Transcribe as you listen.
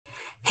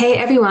Hey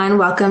everyone,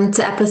 welcome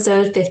to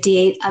episode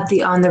 58 of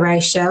the On the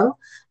Rise Show.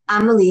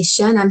 I'm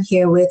Alicia and I'm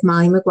here with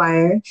Molly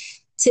McGuire.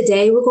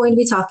 Today we're going to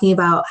be talking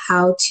about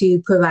how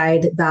to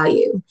provide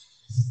value.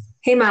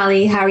 Hey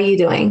Molly, how are you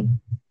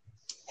doing?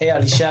 Hey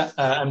Alicia,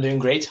 I'm doing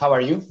great. How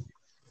are you?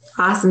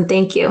 Awesome,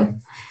 thank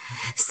you.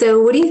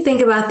 So, what do you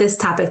think about this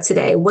topic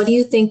today? What do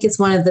you think is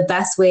one of the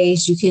best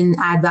ways you can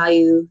add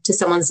value to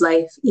someone's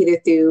life, either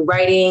through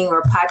writing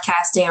or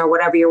podcasting or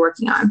whatever you're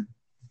working on?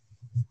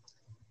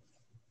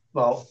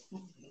 Well,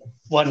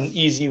 one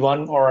easy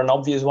one or an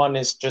obvious one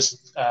is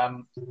just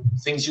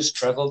things you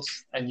struggled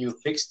and you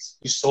fixed,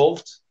 you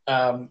solved.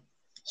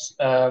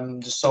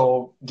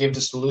 So give the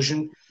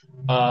solution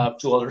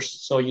to others.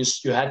 So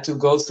you had to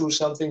go through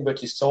something,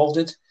 but you solved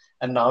it,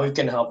 and now you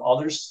can help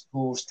others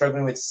who are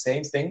struggling with the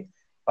same thing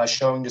by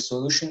showing the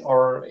solution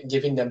or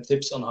giving them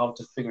tips on how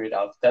to figure it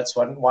out. That's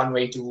one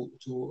way to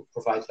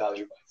provide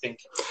value, I think.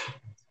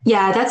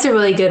 Yeah, that's a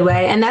really good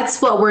way. And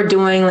that's what we're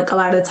doing like a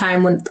lot of the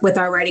time with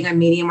our writing on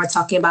Medium. We're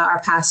talking about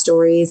our past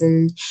stories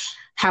and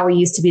how we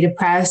used to be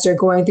depressed or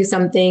going through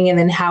something and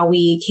then how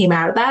we came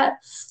out of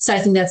that. So I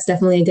think that's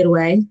definitely a good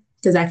way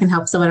because that can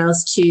help someone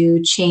else to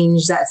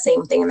change that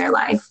same thing in their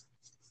life.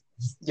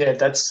 Yeah,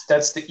 that's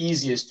the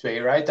easiest way,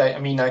 right? I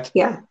mean, like,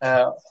 yeah.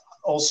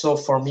 Also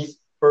for me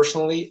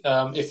personally,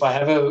 if I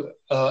have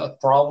a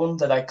problem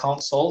that I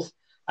can't solve,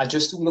 I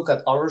just look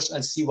at others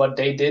and see what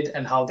they did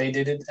and how they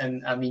did it.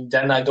 And I mean,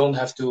 then I don't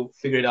have to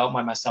figure it out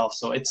by myself.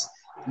 So it's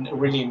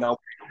really no.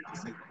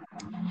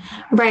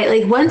 Right.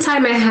 Like one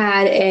time I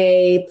had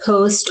a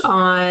post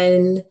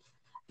on,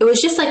 it was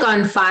just like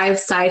on 5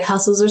 side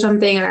hustles or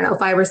something. I don't know,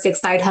 5 or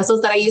 6 side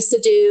hustles that I used to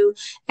do.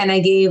 And I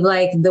gave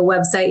like the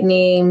website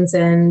names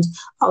and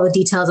all the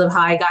details of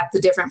how I got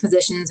the different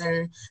positions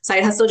and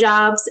side hustle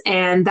jobs.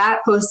 And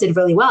that posted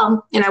really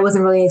well. And I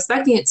wasn't really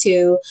expecting it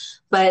to.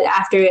 But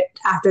after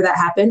that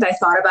happened, I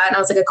thought about it and I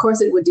was like, of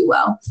course it would do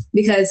well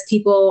because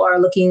people are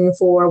looking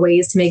for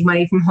ways to make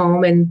money from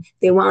home and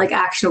they want like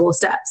actionable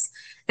steps.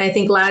 And I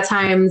think a lot of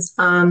times,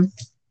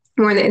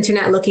 we're on the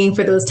internet looking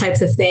for those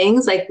types of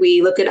things. Like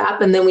we look it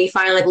up and then we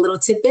find like a little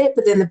tidbit,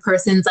 but then the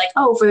person's like,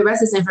 oh, for the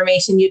rest of this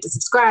information, you have to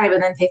subscribe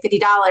and then pay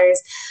 $50.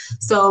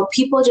 So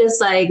people just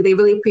like, they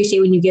really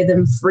appreciate when you give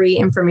them free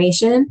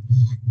information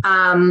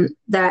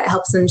that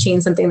helps them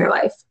change something in their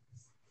life.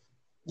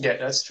 Yeah,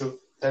 that's true.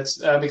 That's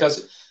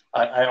because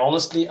I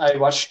honestly, I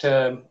watched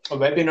a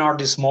webinar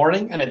this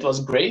morning and it was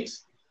great.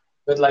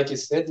 But like you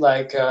said,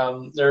 like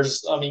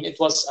it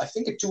was, I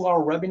think, a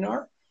 2-hour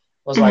webinar.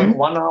 It was like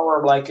 1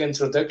 hour like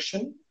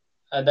introduction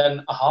and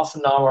then a half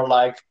an hour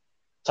like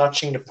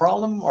touching the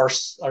problem or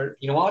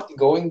you know what,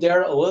 going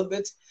there a little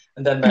bit.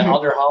 And then the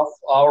other half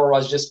hour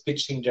was just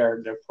pitching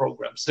their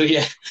program. So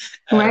yeah,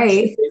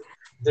 right.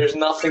 There's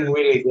nothing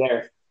really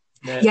there.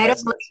 Yeah, I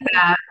don't like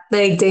that.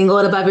 Like dangle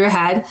it above your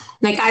head.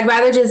 Like I'd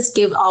rather just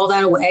give all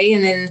that away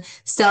and then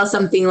sell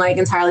something like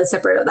entirely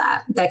separate of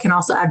that can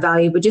also add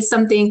value. But just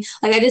something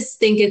like I just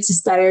think it's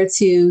just better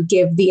to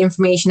give the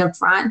information up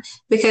front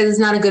because it's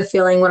not a good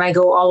feeling when I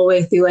go all the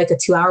way through like a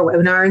 2-hour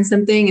webinar and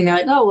something and they're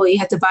like, oh, well, you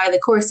have to buy the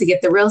course to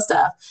get the real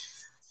stuff.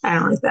 I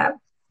don't like that.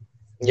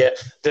 Yeah,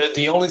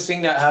 the only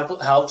thing that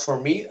helped for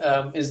me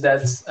is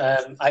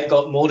that I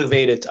got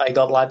motivated, I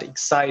got like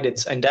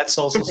excited, and that's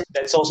also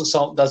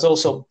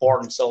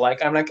important. So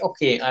like I'm like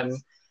okay, I'm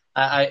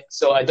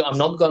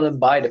not gonna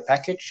buy the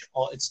package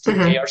or it's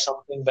 $2K or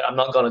something, but I'm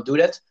not gonna do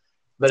that.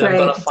 But right. I'm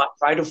gonna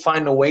try to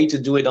find a way to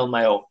do it on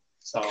my own.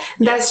 So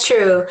that's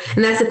true,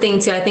 and that's the thing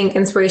too. I think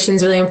inspiration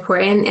is really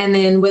important, and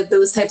then with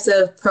those types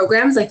of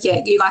programs, like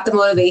yeah, you got the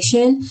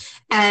motivation,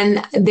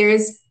 and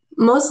there's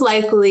most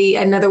likely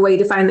another way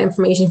to find the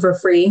information for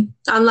free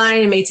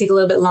online. It may take a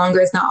little bit longer.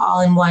 It's not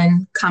all in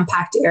one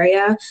compact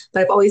area,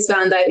 but I've always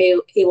found that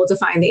I'm able to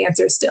find the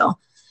answer still.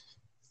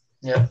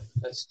 Yeah,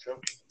 that's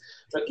true.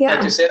 But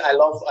like you said, I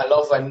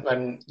love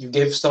when you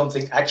give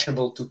something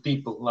actionable to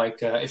people. Like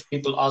if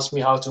people ask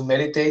me how to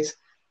meditate,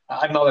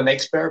 I'm not an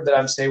expert, but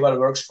I'm saying what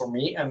works for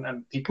me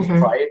and people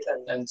try it.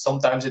 And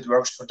sometimes it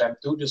works for them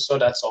too. So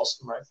that's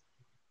awesome, right?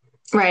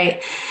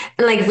 Right.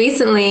 And like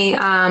recently,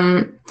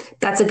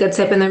 that's a good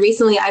tip. And then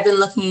recently I've been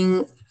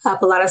looking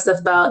up a lot of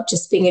stuff about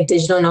just being a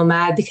digital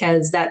nomad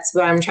because that's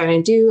what I'm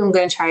trying to do.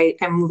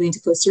 I'm moving to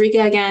Costa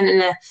Rica again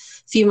in a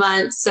few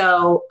months.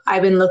 So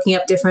I've been looking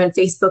up different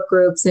Facebook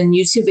groups and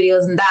YouTube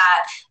videos and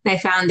that. And I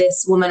found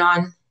this woman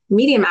on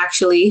Medium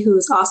actually,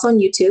 who's also on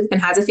YouTube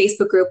and has a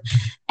Facebook group.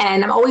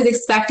 And I'm always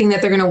expecting that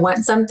they're going to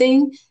want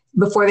something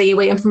before they give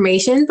away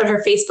information, but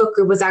her Facebook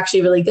group was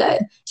actually really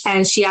good.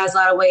 And she has a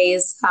lot of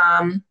ways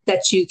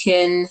that you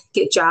can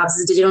get jobs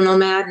as a digital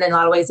nomad and then a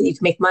lot of ways that you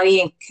can make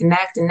money and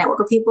connect and network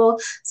with people.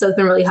 So it's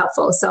been really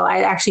helpful. So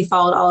I actually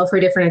followed all of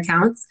her different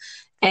accounts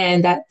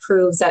and that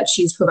proves that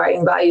she's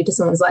providing value to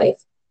someone's life.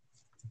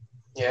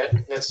 Yeah,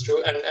 that's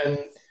true. And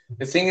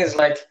the thing is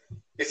like,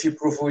 if you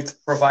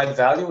provide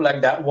value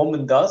like that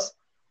woman does,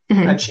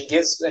 and she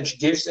gives and she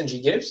gives and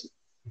she gives,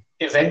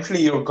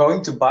 eventually you're going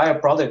to buy a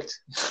product,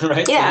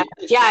 right? Yeah,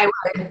 I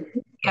would.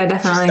 Yeah,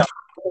 definitely.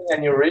 something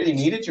and you really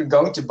need it, you're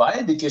going to buy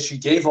it because she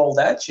gave all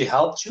that, she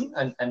helped you,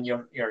 and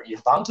you're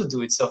bound to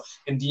do it. So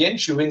in the end,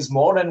 she wins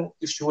more than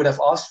if she would have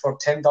asked for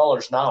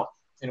 $10 now,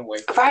 in a way.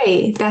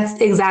 Right. That's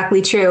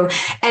exactly true.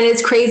 And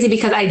it's crazy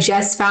because I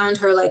just found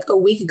her like a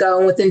week ago,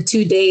 and within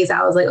 2 days,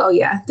 I was like, oh,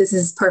 yeah, this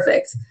is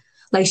perfect.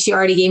 Like she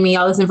already gave me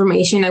all this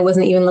information. I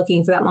wasn't even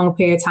looking for that long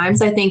period of time.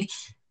 So I think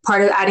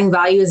part of adding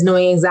value is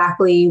knowing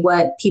exactly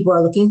what people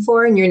are looking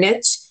for in your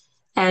niche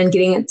and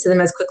getting it to them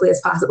as quickly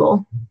as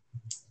possible.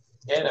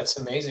 Yeah, that's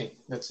amazing.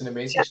 That's an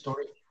amazing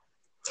story.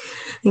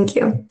 Thank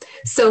you.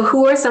 So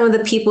who are some of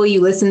the people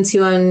you listen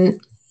to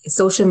on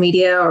social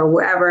media or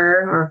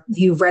wherever, or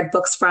you've read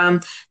books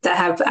from that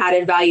have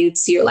added value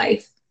to your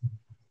life?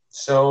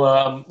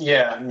 So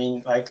yeah, I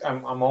mean, like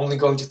I'm only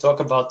going to talk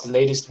about the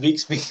latest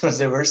weeks because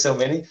there were so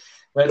many.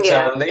 But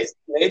Yeah.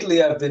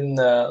 lately, I've been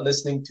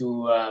listening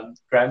to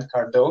Grant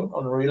Cardone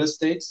on real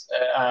estate.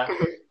 I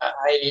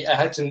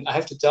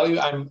have to tell you,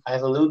 I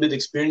have a little bit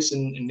experience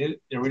in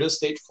real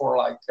estate for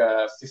like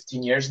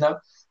 15 years now.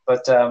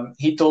 But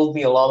he told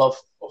me a lot of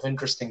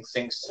interesting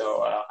things.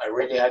 So I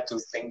really had to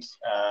think.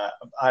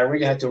 I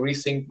really had to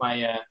rethink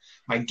my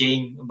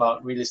game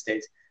about real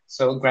estate.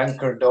 So Grant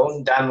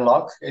Cardone, Dan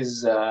Lok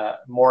is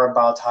more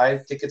about high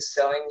ticket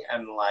selling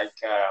and like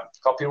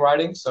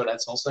copywriting. So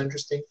that's also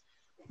interesting.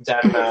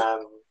 Then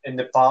in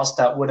the past,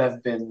 that would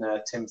have been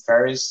Tim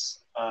Ferriss,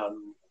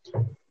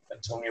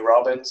 Tony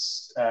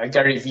Robbins,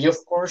 Gary Vee,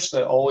 of course,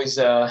 always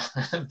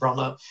brought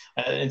up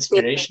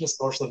inspiration, a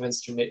source of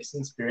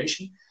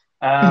inspiration.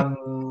 Yeah,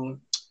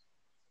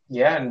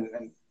 and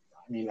I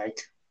mean, like,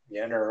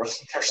 yeah,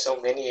 there's so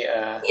many.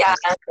 Yeah,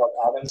 Scott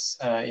Adams,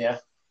 yeah.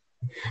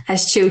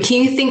 that's true.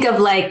 Can you think of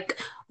like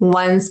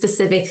one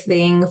specific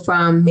thing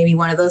from maybe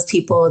one of those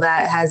people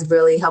that has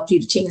really helped you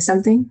to change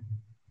something?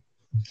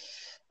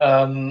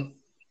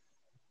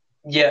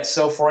 Yeah.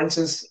 So, for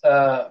instance,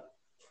 yeah,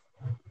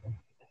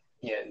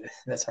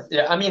 that's hard.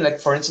 Yeah, I mean, like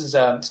for instance,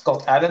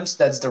 Scott Adams.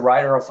 That's the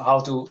writer of how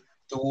to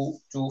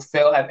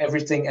fail at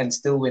everything and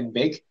still win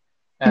big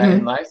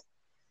in life.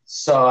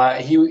 So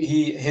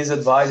his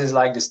advice is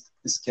like this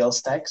the skill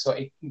stack. So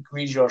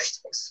increase your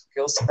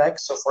skill stack.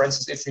 So for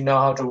instance, if you know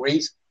how to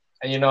read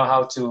and you know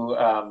how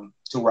to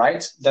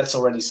write, that's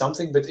already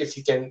something. But if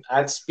you can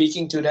add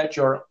speaking to that,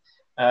 you're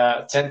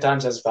 10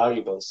 times as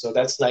valuable. So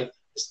that's like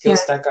the skill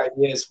stack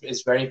idea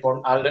is very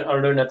important. I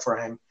learned that from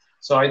him.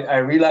 So I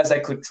realized I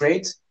could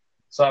trade.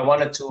 So I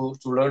wanted to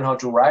learn how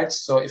to write.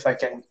 So if I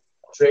can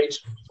trade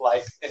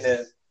like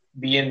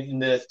be in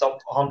the top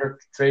 100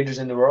 traders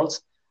in the world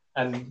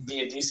and be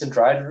a decent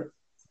writer,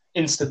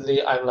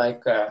 instantly I'm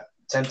like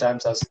 10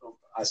 times as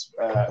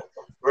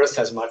worth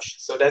as much.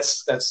 So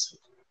that's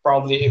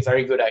probably a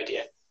very good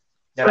idea.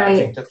 Yeah, right. I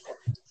think that.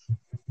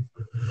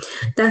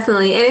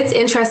 Definitely. And it's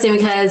interesting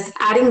because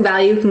adding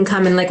value can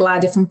come in like a lot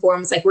of different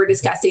forms. Like we're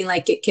discussing,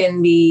 like it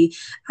can be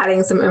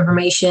adding some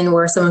information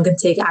where someone can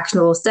take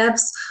actionable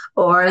steps.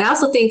 Or, and I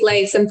also think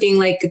like something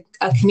like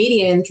a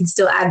comedian can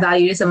still add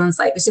value to someone's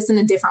life. It's just in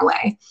a different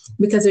way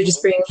because they're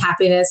just bringing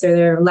happiness or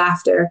their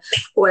laughter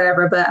or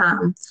whatever. But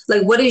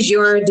like, what is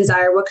your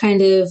desire? What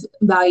kind of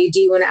value do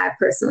you want to add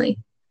personally?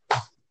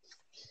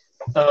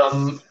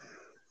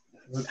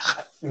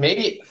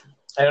 Maybe,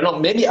 I don't know,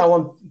 maybe I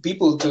want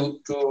people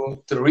to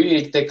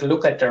really take a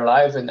look at their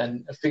life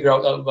and figure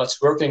out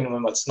what's working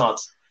and what's not.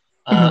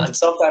 And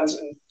sometimes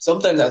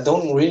I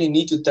don't really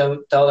need to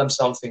tell them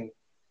something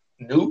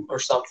new or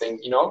something,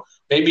 you know.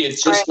 Maybe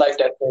it's just like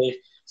that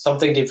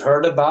something they've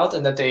heard about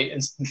and that they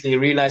instantly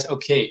realize,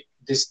 okay,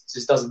 this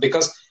doesn't,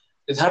 because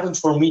it happened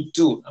for me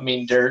too. I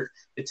mean,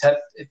 it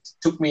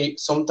took me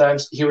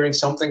sometimes hearing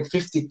something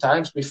 50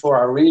 times before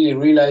I really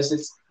realized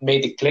it,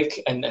 made a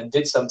click and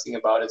did something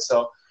about it.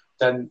 So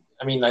then,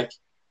 I mean, like,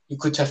 you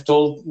could have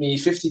told me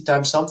 50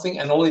 times something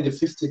and only the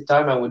 50th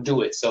time I would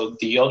do it. So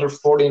the other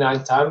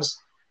 49 times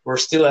were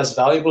still as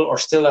valuable or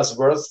still as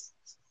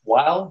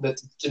worthwhile,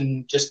 but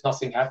just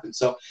nothing happened.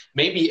 So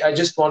maybe I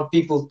just want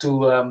people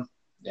to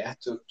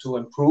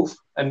improve,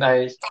 and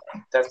that's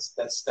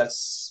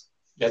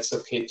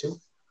okay too.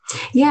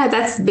 Yeah,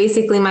 that's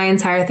basically my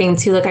entire thing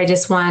too. Like, I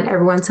just want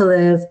everyone to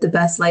live the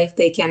best life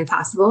they can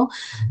possible.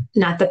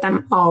 Not that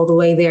I'm all the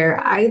way there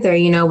either,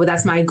 you know, but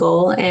that's my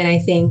goal. And I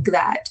think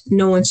that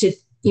no one should,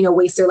 you know,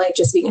 waste their life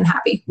just being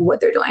unhappy with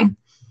what they're doing.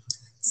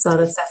 So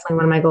that's definitely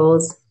one of my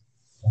goals.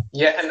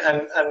 Yeah,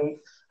 and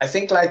I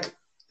think like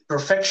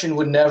perfection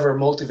would never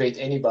motivate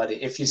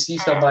anybody. If you see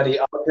somebody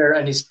out there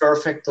and he's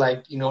perfect,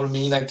 like, you know what I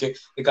mean, like the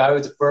guy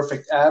with the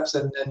perfect abs,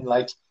 and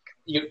like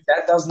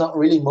that does not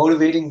really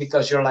motivating,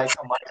 because you're like,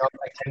 oh my God,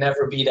 I can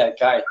never be that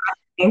guy.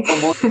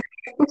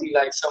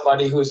 Like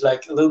somebody who's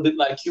like a little bit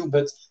like you,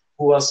 but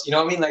who was, you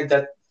know what I mean, like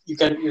that you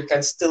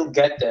can still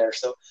get there.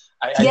 So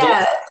I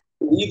don't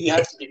believe you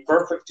have to be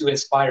perfect to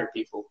inspire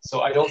people.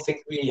 So I don't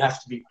think we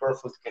have to be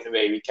perfect in a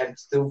way. We can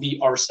still be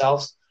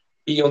ourselves,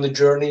 be on the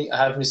journey,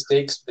 have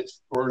mistakes, but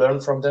we'll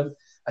learn from them.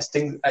 I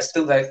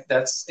still think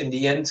that's in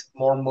the end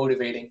more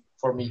motivating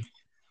for me.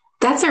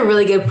 That's a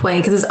really good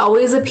point because it's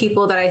always the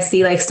people that I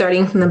see like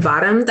starting from the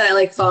bottom that I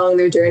like following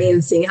their journey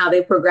and seeing how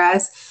they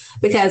progress.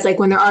 Because like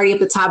when they're already at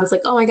the top, it's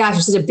like, oh my gosh,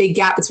 there's such a big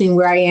gap between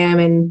where I am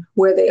and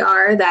where they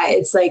are that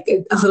it's like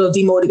a little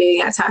demotivating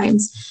at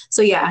times.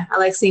 So yeah, I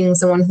like seeing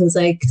someone who's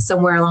like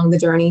somewhere along the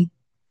journey.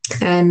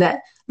 And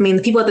I mean,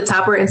 the people at the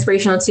top are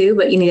inspirational too,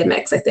 but you need a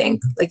mix, I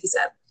think, like you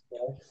said.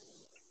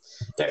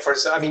 Yeah,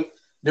 first, I mean,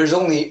 there's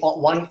only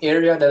one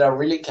area that I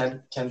really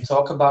can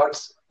talk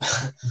about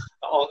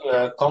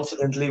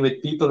confidently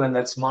with people, and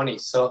that's money.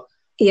 So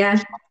Yeah.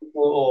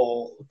 people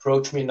will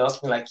approach me and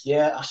ask me like,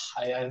 yeah,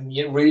 I am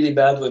really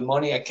bad with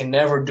money. I can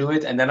never do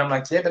it. And then I'm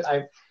like, yeah, but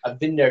I've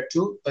been there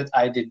too, but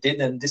I did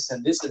and this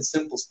and this in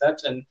simple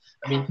steps. And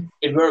I mean,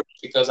 it works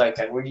because I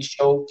can really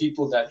show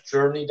people that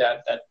journey,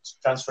 that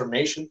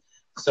transformation.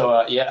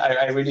 So yeah,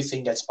 I really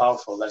think that's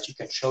powerful that you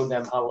can show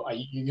them how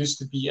you used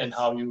to be and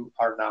how you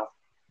are now.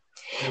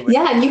 Anyway.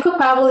 Yeah, and you could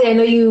probably, I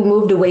know you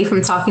moved away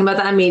from talking about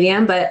that on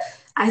Medium, but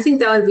I think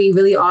that would be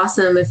really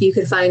awesome if you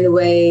could find a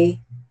way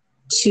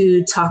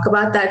to talk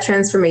about that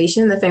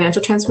transformation, the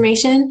financial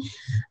transformation,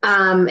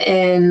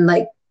 and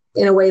like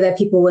in a way that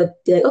people would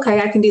be like, okay,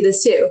 I can do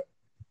this too.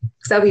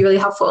 Because that would be really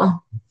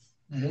helpful.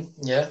 Mm-hmm.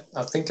 Yeah,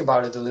 I'll think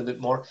about it a little bit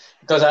more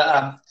because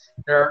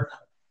there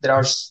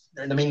are.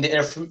 I mean,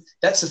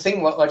 that's the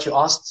thing. What you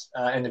asked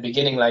in the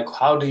beginning, like,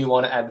 how do you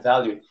want to add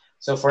value?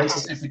 So, for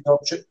instance, if we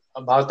talk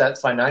about that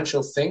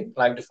financial thing,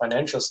 like the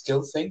financial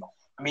skill thing,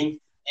 I mean,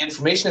 the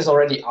information is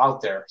already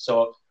out there.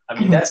 So, I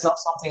mean, that's not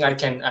something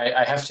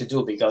I have to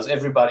do because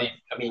everybody.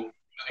 I mean,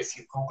 if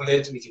you Google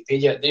it,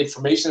 Wikipedia, the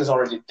information is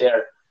already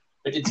there.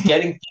 But it's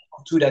getting people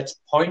to that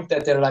point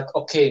that they're like,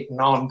 okay,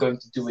 now I'm going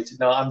to do it.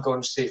 Now I'm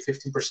going to save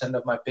 15%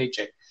 of my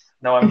paycheck.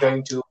 Now I'm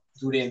going to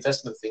do the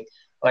investment thing.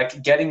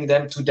 Like getting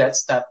them to that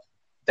step,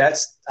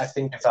 that's, I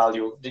think, the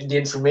value. The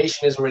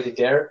information is already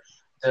there.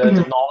 The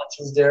knowledge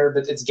is there,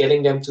 but it's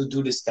getting them to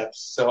do the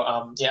steps. So,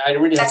 yeah, I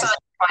really That's a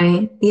good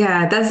point.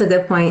 Yeah, that's a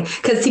good point.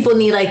 Because people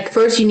need like,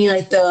 first you need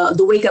like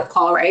the wake up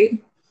call, right?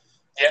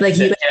 Yeah, Like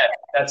yeah,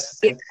 that's the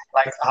thing.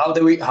 Like how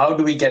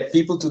do we get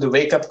people to the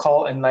wake up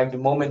call and like the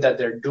moment that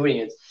they're doing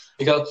it?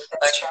 Because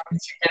like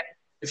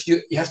if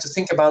you have to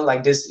think about it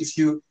like this, if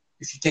you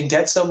can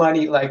get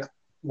somebody like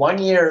 1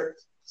 year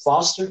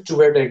faster to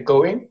where they're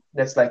going,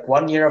 that's like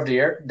 1 year of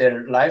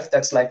their life.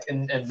 That's like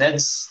an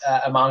immense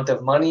amount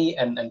of money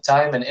and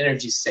time and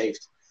energy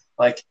saved.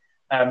 Like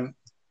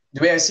the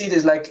way I see it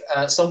is like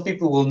some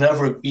people will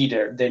never be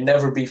there. They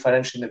never be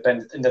financially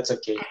independent, and that's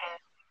okay.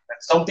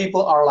 Some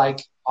people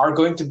are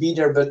going to be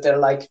there, but they're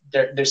like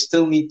they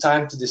still need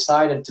time to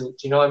decide and to,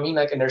 you know what I mean,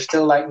 like, and they're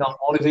still like not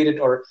motivated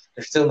or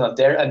they're still not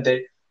there, and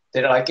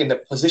they're like in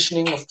the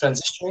positioning of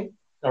transitioning,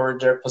 or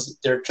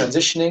they're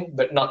transitioning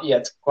but not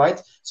yet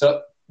quite.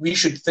 So we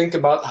should think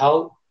about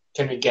how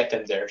can we get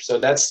them there. So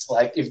that's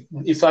like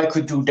if I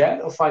could do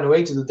that or find a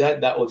way to do that,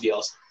 that would be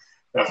awesome.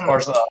 But of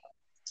course,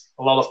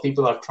 a lot of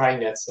people are trying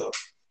that, so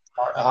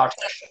a hard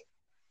question.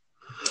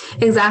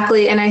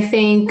 exactly. And I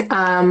think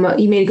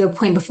you made a good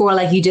point before,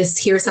 like you just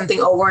hear something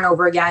over and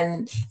over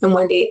again, and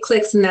one day it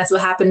clicks. And that's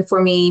what happened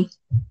for me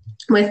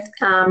with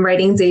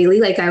writing daily.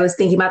 Like I was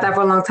thinking about that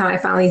for a long time. I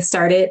finally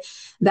started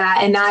that.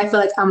 And now I feel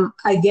like I'm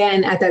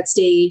again at that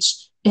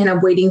stage and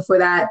I'm waiting for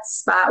that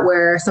spot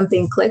where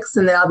something clicks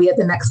and then I'll be at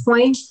the next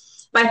point.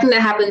 But I think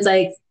that happens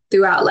like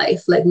throughout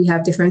life. Like we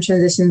have different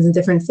transitions and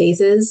different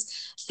phases.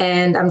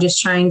 And I'm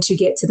just trying to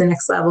get to the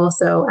next level.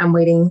 So I'm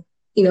waiting,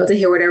 to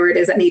hear whatever it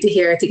is I need to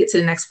hear to get to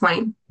the next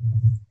point.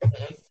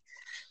 Mm-hmm.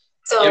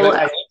 So yeah,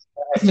 but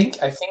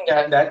I think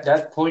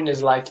that point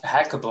is like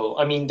hackable.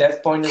 I mean,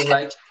 that point is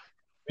like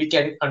we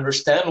can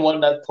understand what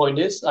that point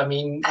is. I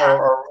mean,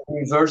 or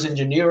reverse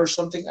engineer or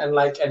something,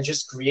 and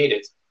just create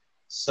it.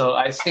 So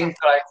I think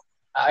like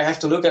I have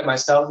to look at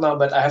myself now,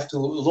 but I have to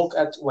look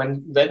at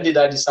when did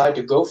I decide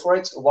to go for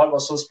it? What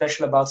was so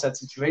special about that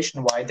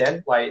situation? Why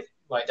then? Why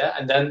that?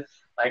 And then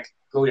like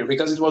go there,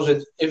 because it was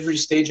at every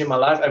stage in my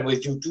life, and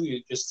with you too.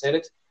 You just said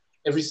it.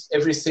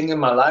 Everything in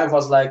my life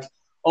was like,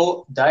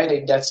 oh,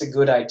 dieting, that's a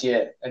good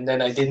idea. And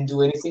then I didn't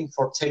do anything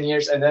for 10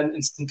 years, and then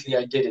instantly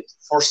I did it.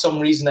 For some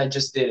reason, I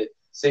just did it.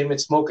 Same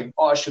with smoking.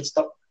 Oh, I should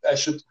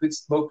quit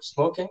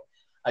smoking.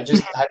 I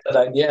just had that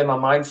idea in my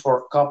mind for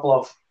a couple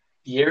of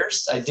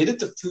years. I did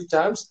it a few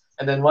times,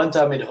 and then one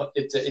time I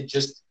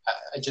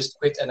just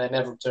quit, and I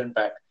never turned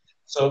back.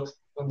 So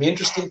it would be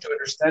interesting to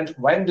understand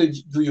when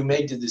do you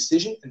make the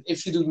decision, and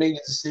if you do make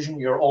the decision,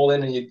 you're all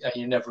in and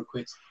you never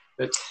quit.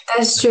 But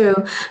that's true.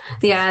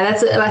 Yeah,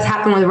 that's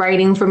happened with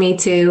writing for me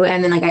too.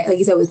 And then like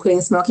you said, with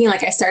quitting smoking,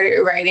 like I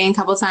started writing a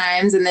couple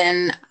times, and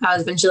then I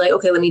was eventually like,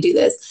 okay, let me do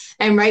this.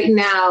 And right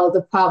now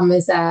the problem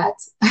is that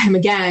I'm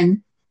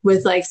again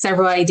with like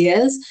several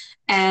ideas,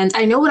 and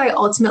I know what I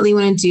ultimately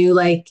want to do,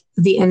 like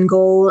the end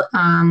goal.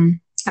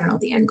 I don't know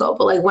the end goal,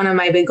 but like one of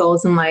my big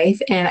goals in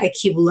life. And I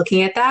keep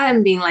looking at that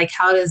and being like,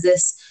 how does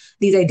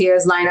these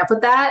ideas line up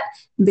with that?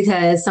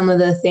 Because some of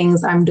the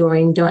things I'm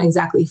doing don't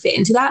exactly fit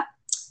into that.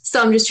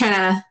 So I'm just trying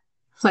to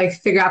like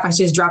figure out if I should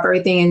just drop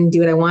everything and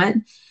do what I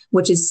want,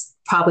 which is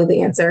probably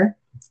the answer.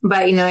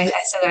 But I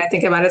still gotta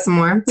think about it some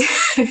more.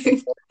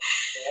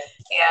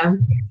 Yeah.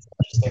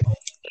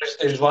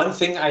 There's one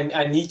thing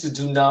I need to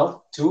do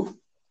now too,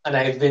 and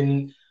I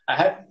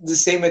have the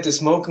same with the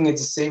smoking,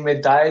 it's the same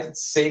with diet,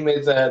 it's the same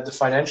with the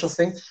financial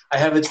thing. I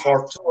have it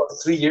for 2 or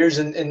 3 years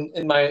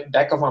in my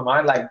back of my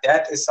mind, like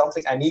that is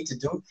something I need to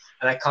do,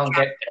 and I can't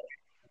get there,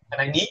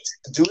 and I need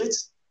to do it.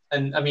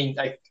 And I mean,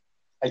 I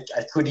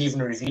could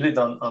even reveal it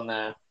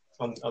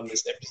on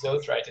this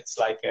episode, right? It's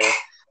like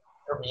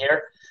from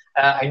here.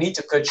 I need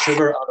to cut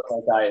sugar out of my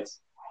diet.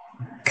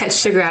 Cut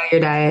sugar out of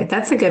your diet.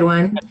 That's a good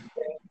one.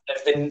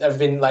 I've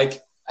been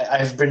like I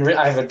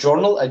have a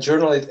journal. I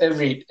journal it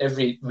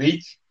every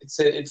week.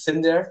 It's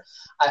in there.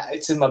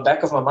 It's in my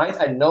back of my mind.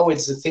 I know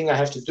it's the thing I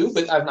have to do,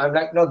 but I'm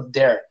like not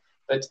there.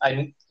 But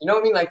you know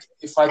what I mean? Like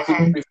if I could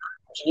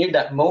engineer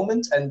that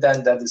moment and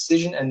then that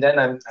decision, and then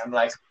I'm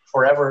like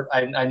forever.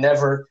 I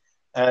never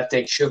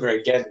take sugar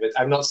again. But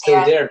I'm not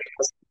still there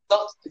because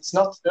it's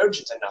not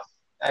urgent enough.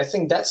 I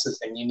think that's the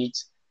thing. You need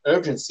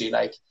urgency.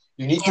 Like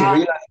you need to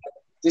realize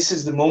this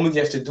is the moment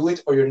you have to do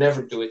it, or you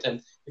never do it.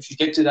 And if you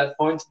get to that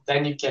point,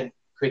 then you can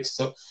quit.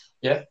 So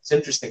yeah, it's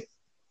interesting.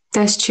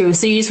 That's true.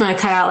 So you just want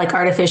to cut out like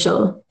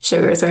artificial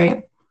sugars,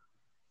 right?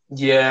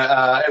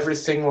 Yeah,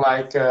 everything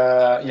like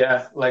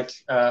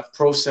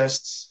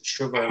processed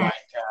sugar,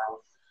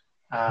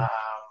 um,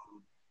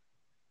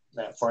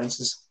 for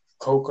instance,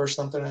 Coke or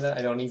something like that.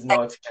 I don't even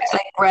know if you can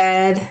like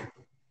bread.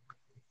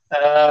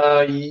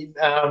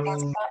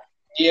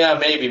 Yeah,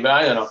 maybe, but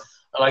I don't know.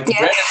 Like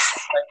bread,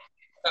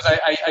 because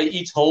I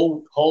eat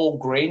whole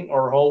grain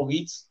or whole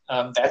wheat.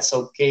 That's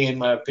okay in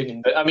my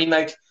opinion. But I mean,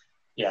 like,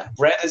 yeah,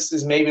 bread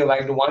is maybe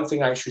like the one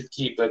thing I should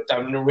keep. But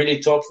I'm really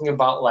talking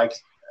about like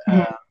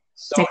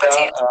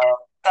soda,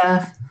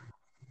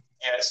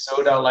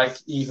 soda, like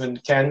even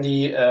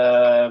candy,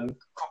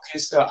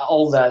 cookies,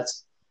 all that,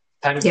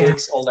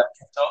 pancakes, all that.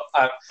 So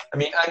I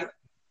mean,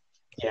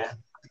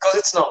 because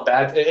it's not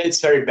bad.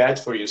 It's very bad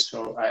for you.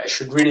 So I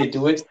should really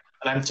do it.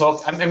 And I've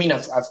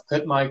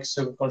cut my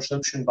sugar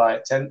consumption by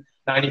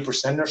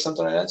 90% or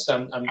something like that.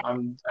 So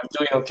I'm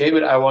doing okay,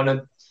 but I want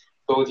to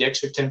go the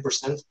extra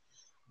 10%.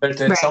 But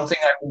it's something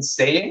I've been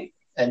saying,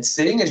 and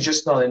saying is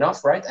just not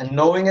enough, right? And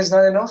knowing is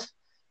not enough.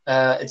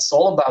 It's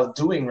all about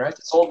doing, right?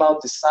 It's all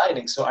about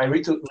deciding. So I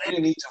really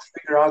need to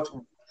figure out,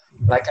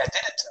 like I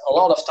did it a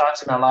lot of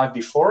times in my life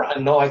before. I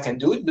know I can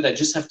do it, but I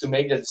just have to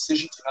make the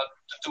decision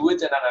to do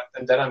it,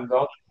 and then I'm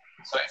gone.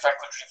 So if I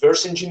could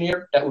reverse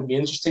engineer, that would be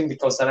interesting,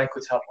 because then I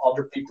could help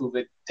other people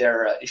with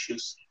their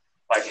issues,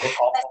 like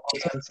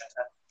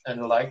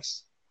and the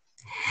likes.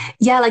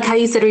 Yeah, like how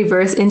you said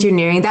reverse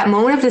engineering. That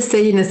moment of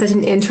decision is such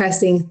an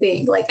interesting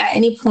thing. Like at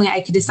any point,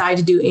 I could decide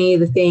to do any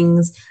of the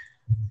things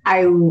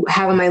I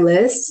have on my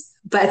list,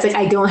 but it's like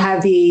I don't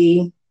have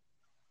I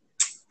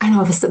don't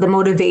know if it's the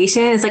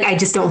motivation. It's like I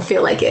just don't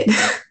feel like it.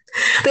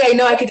 Like I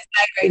know I could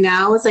decide right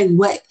now. It's like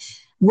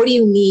what do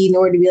you need in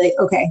order to be like,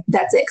 okay,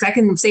 that's it? Because I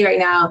can say right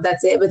now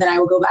that's it, but then I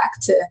will go back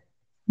to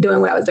doing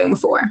what I was doing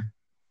before.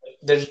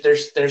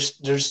 There's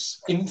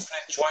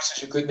infinite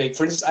choices you could make.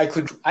 For instance,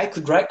 I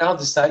could right now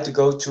decide to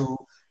go to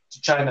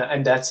China,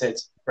 and that's it,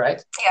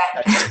 right?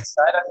 Yeah. I just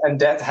decided, and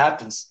that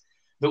happens.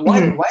 But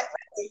why?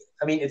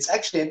 I mean, it's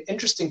actually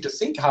interesting to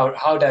think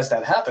how does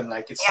that happen?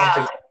 Like it's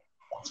something.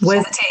 What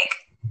does it take?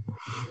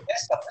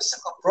 Yes, a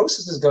physical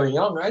process is going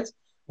on, right?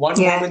 One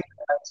moment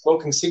you're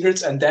smoking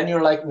cigarettes, and then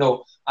you're like,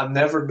 no, I'm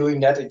never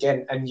doing that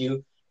again. And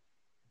you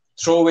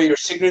throw away your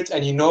cigarette,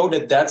 and you know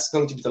that that's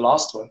going to be the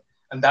last one.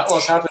 And that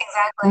was happening.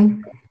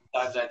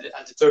 Exactly.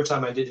 At the third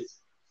time I did it.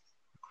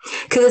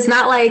 Because it's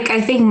not like, I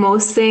think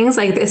most things,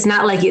 like it's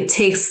not like it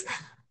takes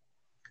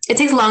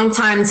a long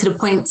time to the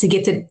point to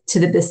get to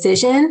the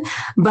decision,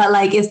 but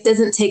like it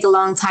doesn't take a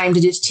long time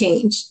to just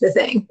change the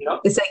thing.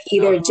 It's like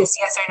either just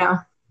yes or no.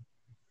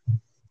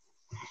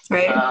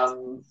 Right?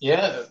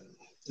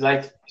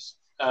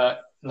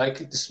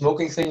 Like the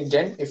smoking thing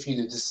again. If you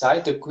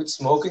decide to quit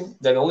smoking,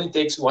 that only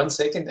takes 1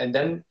 second, and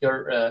then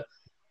you're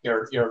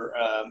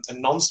a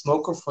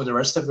non-smoker for the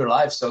rest of your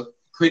life. So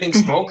quitting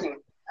smoking,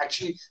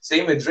 actually,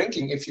 same with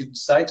drinking. If you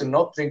decide to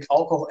not drink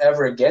alcohol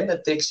ever again,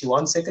 that takes you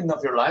 1 second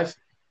of your life,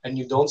 and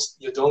you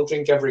don't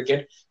drink ever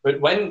again. But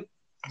when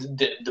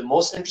the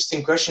most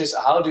interesting question is,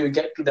 how do you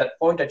get to that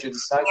point that you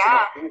decide to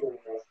not do it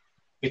anymore?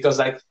 Because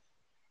like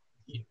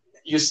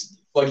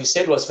what you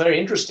said was very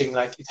interesting.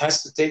 Like it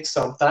has to take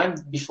some time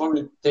before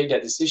you take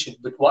that decision.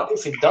 But what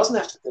if it doesn't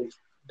have to take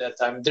that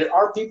time? There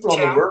are people on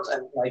the world,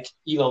 and like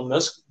Elon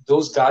Musk,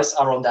 those guys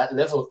are on that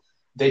level.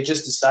 They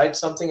just decide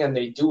something and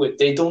they do it.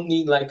 They don't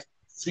need like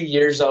 3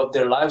 years of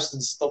their lives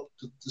to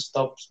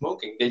stop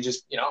smoking. They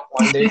just,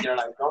 one day they're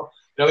like, no.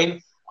 I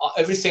mean,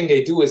 everything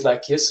they do is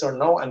like yes or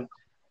no. And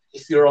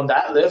if you're on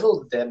that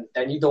level, then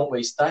you don't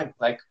waste time.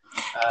 Like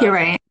you're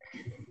right.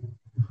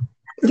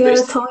 You're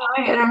totally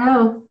right. I don't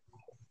know.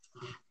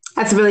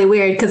 That's really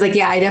weird because, like,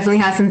 I definitely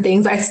have some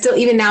things. I still,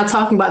 even now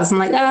talking about this, I'm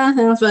like, I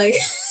don't feel like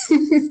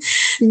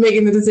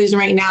making the decision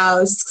right now.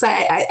 It's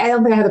because I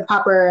don't think I have the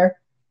proper,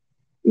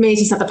 maybe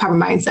it's just not the proper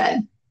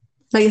mindset.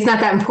 Like, it's not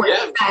that important.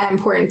 It's not that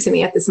important to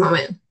me at this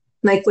moment.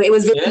 Like it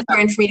was really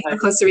important for me to go to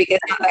Costa Rica.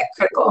 It's not that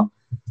critical.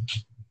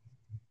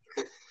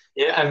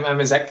 Yeah, I'm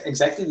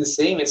exactly the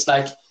same. It's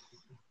like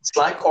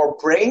our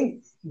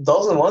brain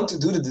doesn't want to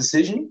do the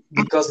decision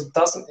because it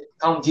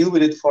can't deal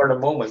with it for the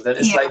moment. That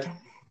it's like,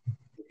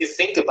 if you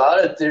think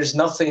about it,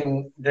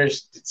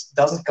 it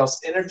doesn't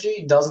cost energy,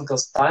 it doesn't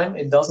cost time,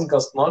 it doesn't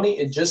cost money.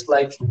 It just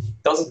like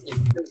doesn't,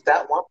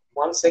 that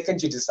 1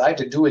 second you decide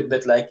to do it.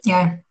 But like,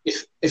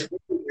 if we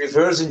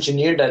reverse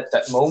engineer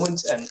that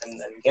moment and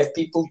get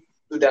people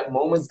to that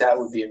moment, that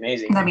would be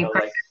amazing. That'd be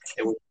perfect. Like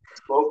they would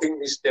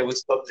smoking, they would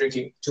stop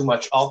drinking too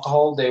much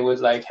alcohol, they would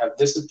like have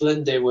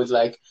discipline, they would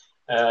like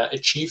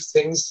achieve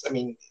things. I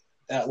mean,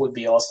 that would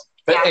be awesome.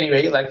 But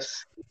anyway, like,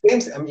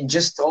 I mean,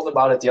 just thought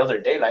about it the other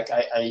day. Like,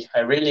 I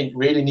really,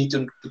 really need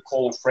to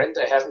call a friend.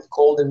 I haven't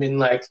called him in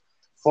like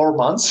 4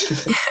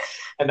 months,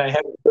 and I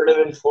haven't heard of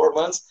him in 4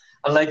 months.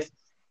 And like,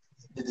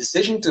 the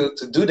decision to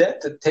do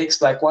that, it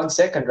takes like 1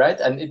 second, right?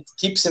 And it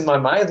keeps in my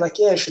mind, like,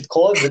 yeah, I should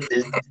call it, but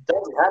it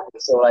doesn't happen.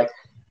 So like,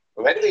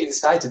 when do you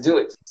decide to do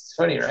it? It's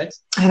funny, right?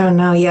 I don't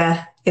know.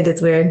 Yeah, it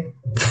is weird.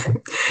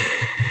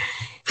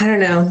 I don't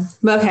know.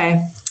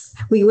 Okay.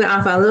 We went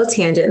off on a little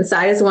tangent. So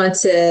I just wanted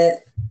to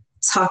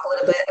talk a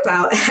little bit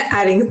about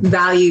adding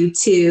value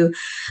to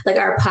like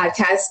our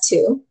podcast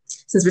too,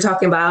 since we're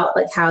talking about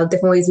like how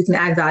different ways we can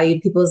add value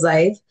to people's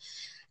life.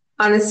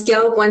 On a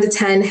scale of 1 to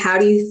 10, how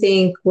do you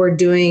think we're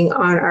doing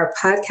on our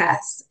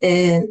podcast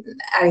and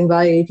adding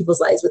value to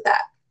people's lives with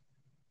that?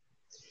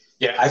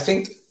 Yeah, I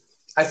think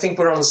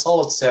we're on a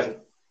solid 7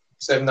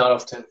 out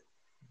of 10.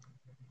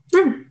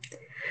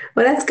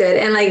 Well, that's good.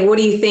 And like, what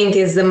do you think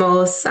is the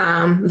most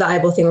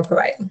valuable thing we're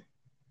providing?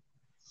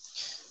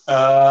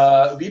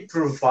 We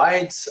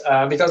provide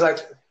because like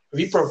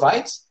we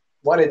provide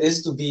what it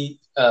is to be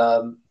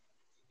on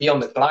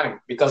the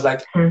climb. Because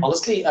like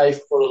honestly,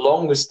 for the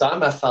longest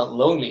time I felt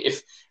lonely.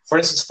 If, for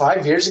instance,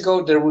 5 years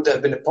ago there would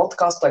have been a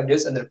podcast like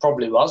this, and there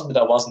probably was, but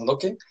I wasn't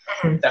looking.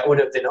 That would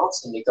have been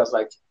awesome because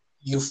like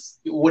you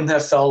wouldn't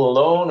have felt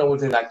alone. I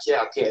would be like,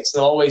 yeah, okay, it's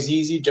not always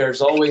easy.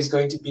 There's always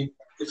going to be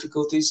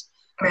difficulties,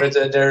 but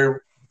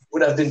there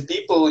would have been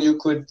people you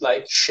could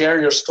like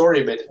share your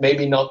story with.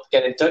 Maybe not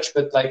get in touch,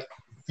 but like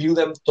feel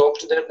them, talk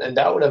to them, and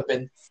that would have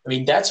been. I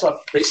mean, that's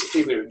what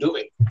basically we're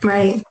doing.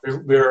 Right.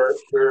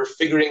 We're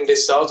figuring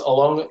this out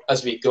along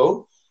as we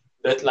go,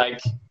 but like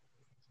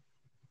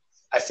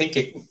I think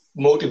it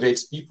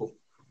motivates people.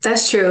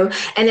 That's true.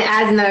 And it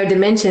adds another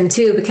dimension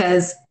too,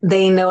 because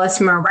they know us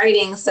from our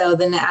writing. So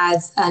then it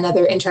adds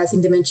another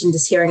interesting dimension,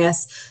 just hearing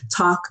us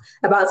talk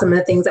about some of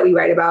the things that we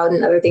write about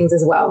and other things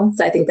as well.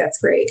 So I think that's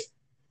great.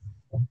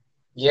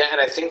 Yeah.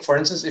 And I think, for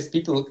instance, if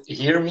people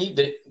hear me,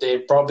 they're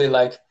probably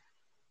like,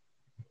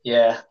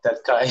 yeah,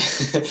 that guy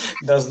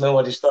doesn't know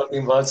what he's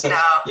talking about. So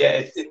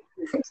yeah,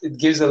 it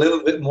gives a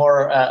little bit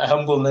more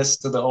humbleness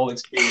to the whole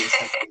experience.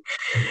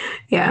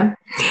 Yeah.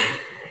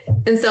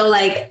 And so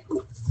like,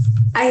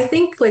 I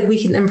think like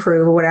we can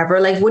improve or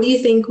whatever. Like, what do you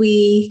think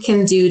we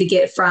can do to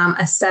get from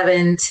a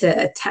 7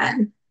 to a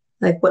 10?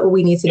 Like what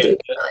we need to do?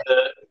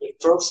 The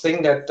first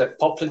thing that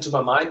popped into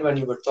my mind when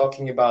you were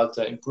talking about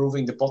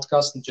improving the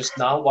podcast and just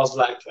now was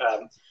like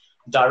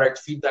direct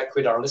feedback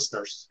with our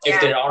listeners.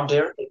 If they are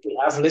there, if we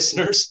have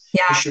listeners,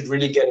 we should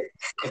really get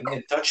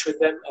in touch with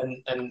them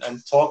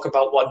and talk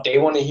about what they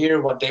want to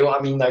hear, what they want.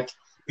 I mean, like,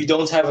 we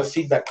don't have a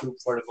feedback loop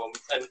for the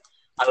moment. And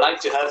I like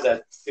to have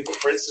that. People,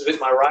 for instance, with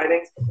my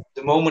writing,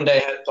 the moment I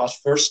had my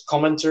first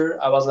commenter,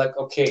 I was like,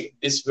 okay,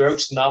 this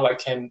works. Now I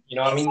can, you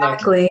know what I mean?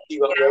 Exactly. Like, see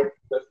what works,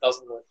 what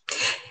doesn't work.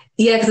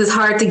 Yeah, because it's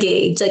hard to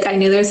gauge. Like, I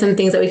know there's some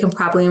things that we can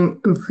probably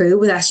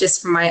improve, but that's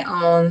just for my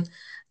own,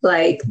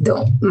 like,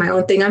 my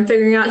own thing I'm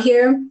figuring out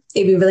here.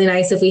 It'd be really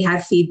nice if we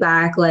had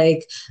feedback.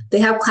 Like, they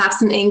have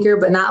Claps and Anchor,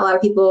 but not a lot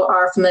of people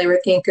are familiar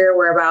with Anchor.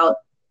 We're about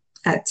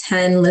at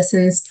 10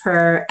 listens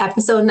per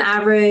episode on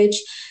average.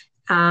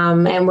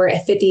 And we're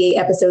at 58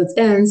 episodes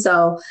in.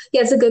 So yeah,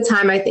 it's a good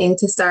time, I think,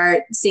 to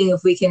start seeing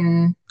if we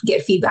can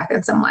get feedback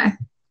in some way.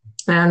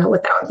 I don't know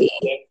what that would be.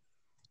 Okay.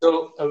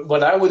 So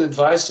what I would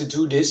advise to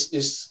do this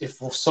is if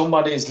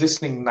somebody is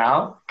listening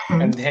now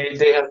and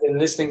they have been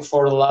listening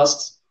for the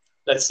last,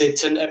 let's say,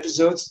 10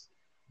 episodes,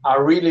 I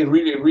really,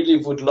 really, really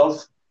would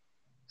love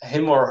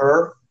him or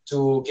her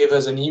to give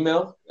us an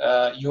email,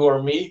 you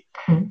or me,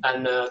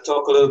 and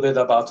talk a little bit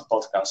about the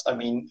podcast. I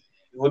mean,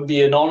 it would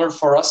be an honor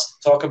for us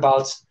to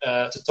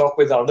talk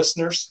with our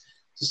listeners,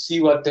 to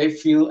see what they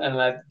feel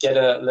and get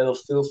a little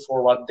feel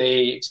for what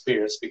they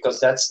experience, because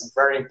that's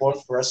very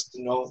important for us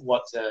to know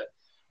what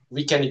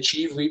we can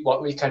achieve,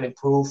 what we can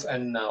improve,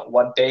 and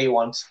what they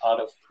want out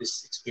of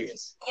this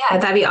experience. Yeah,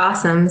 that'd be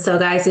awesome. So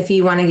guys, if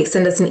you want to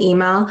send us an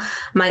email,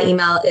 my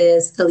email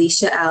is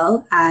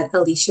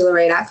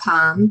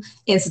alicial@alicialarae.com.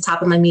 It's the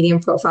top of my Medium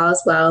profile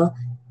as well.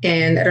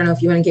 And I don't know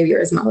if you want to give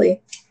yours, Molly.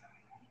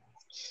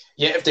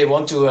 Yeah, if they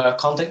want to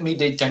contact me,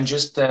 they can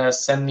just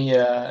send me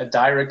a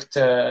direct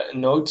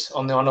note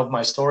on one of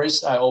my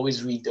stories. I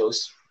always read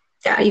those.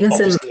 Yeah, you can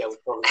send.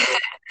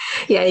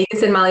 Yeah, you can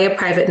send Molly a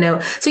private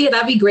note. So yeah,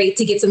 that'd be great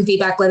to get some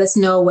feedback. Let us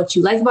know what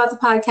you like about the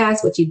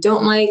podcast, what you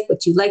don't like,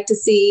 what you'd like to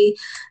see.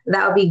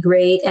 That would be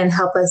great and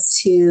help us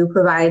to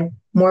provide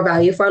more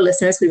value for our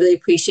listeners. We really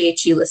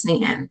appreciate you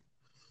listening in.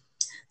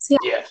 So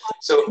yeah.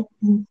 So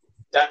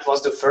that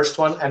was the first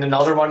one. And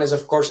another one is,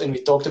 of course, and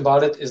we talked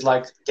about it, is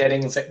like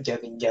getting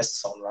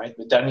guests on, right?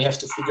 But then we have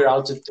to figure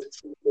out the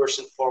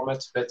two-person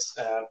format. But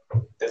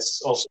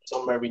that's also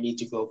somewhere we need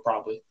to go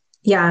probably.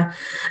 Yeah,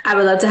 I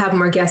would love to have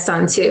more guests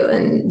on too.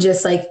 And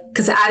just like,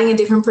 because adding a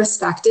different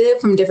perspective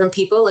from different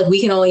people, like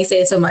we can only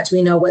say so much.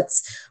 We know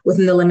what's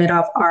within the limit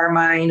of our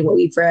mind, what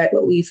we've read,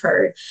 what we've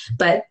heard.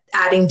 But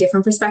adding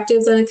different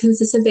perspectives on a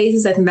consistent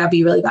basis, I think that'd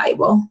be really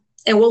valuable.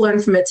 And we'll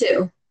learn from it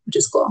too, which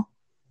is cool.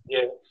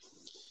 Yeah.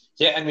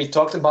 Yeah, and we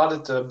talked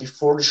about it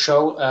before the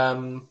show,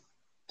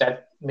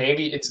 that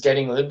maybe it's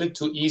getting a little bit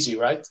too easy,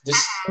 right?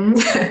 This thing,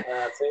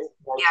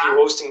 like you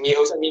hosting me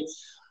host.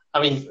 I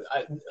mean,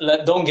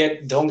 don't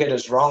get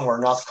us wrong. We're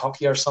not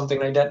cocky or something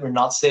like that. We're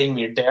not saying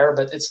we're there,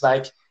 but it's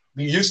like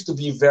we used to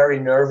be very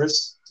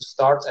nervous to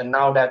start, and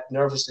now that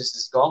nervousness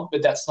is gone.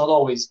 But that's not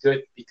always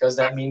good, because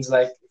that means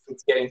like if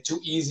it's getting too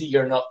easy,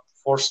 you're not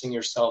forcing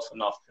yourself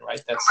enough,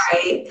 right? That's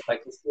right.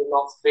 Like if you're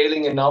not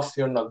failing enough,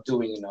 you're not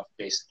doing enough,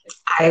 basically.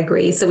 I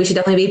agree. So we should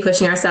definitely be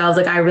pushing ourselves.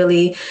 Like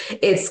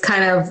it's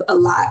kind of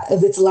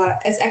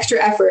it's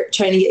extra effort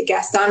trying to get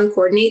guests on and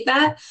coordinate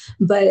that,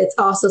 but it's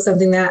also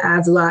something that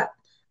adds a lot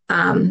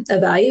of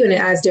value, and it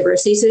adds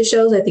diversity to the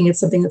shows. I think it's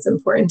something that's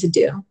important to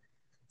do.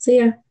 So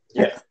yeah.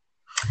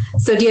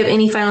 So do you have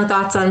any final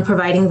thoughts on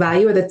providing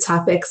value, or the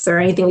topics or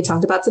anything we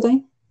talked about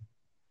today?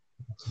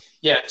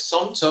 Yeah,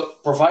 so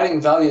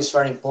providing value is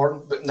very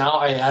important, but now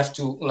I have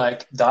to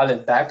like dial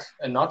it back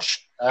a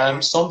notch.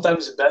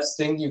 Sometimes the best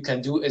thing you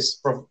can do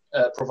is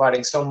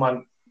providing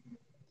someone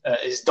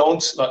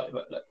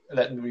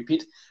let me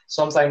repeat.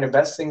 Sometimes the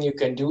best thing you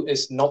can do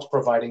is not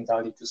providing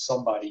value to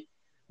somebody.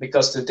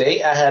 Because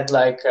today I had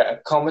like a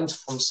comment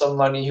from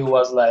somebody who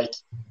was like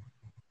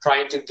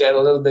trying to get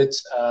a little bit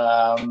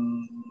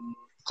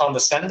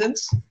condescending,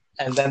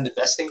 and then the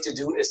best thing to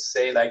do is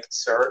say like,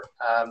 "Sir,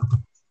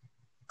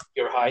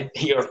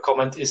 your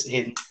comment is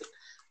hidden."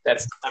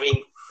 That's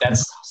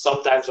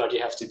sometimes what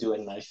you have to do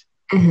in life.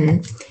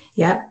 Mm-hmm.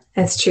 Yeah,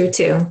 that's true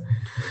too.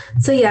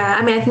 So yeah,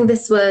 I think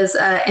this was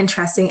an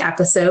interesting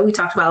episode. We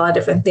talked about a lot of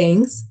different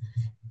things,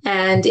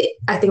 and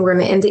I think we're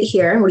going to end it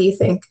here. What do you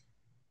think?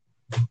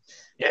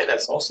 Yeah,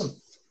 that's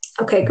awesome.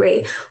 Okay,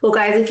 great. Well,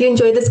 guys, if you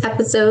enjoyed this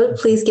episode,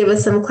 please give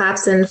us some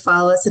claps and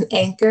follow us on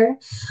Anchor.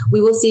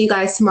 We will see you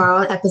guys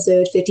tomorrow on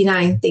episode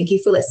 59. Thank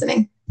you for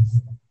listening.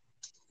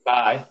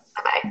 Bye.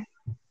 Bye.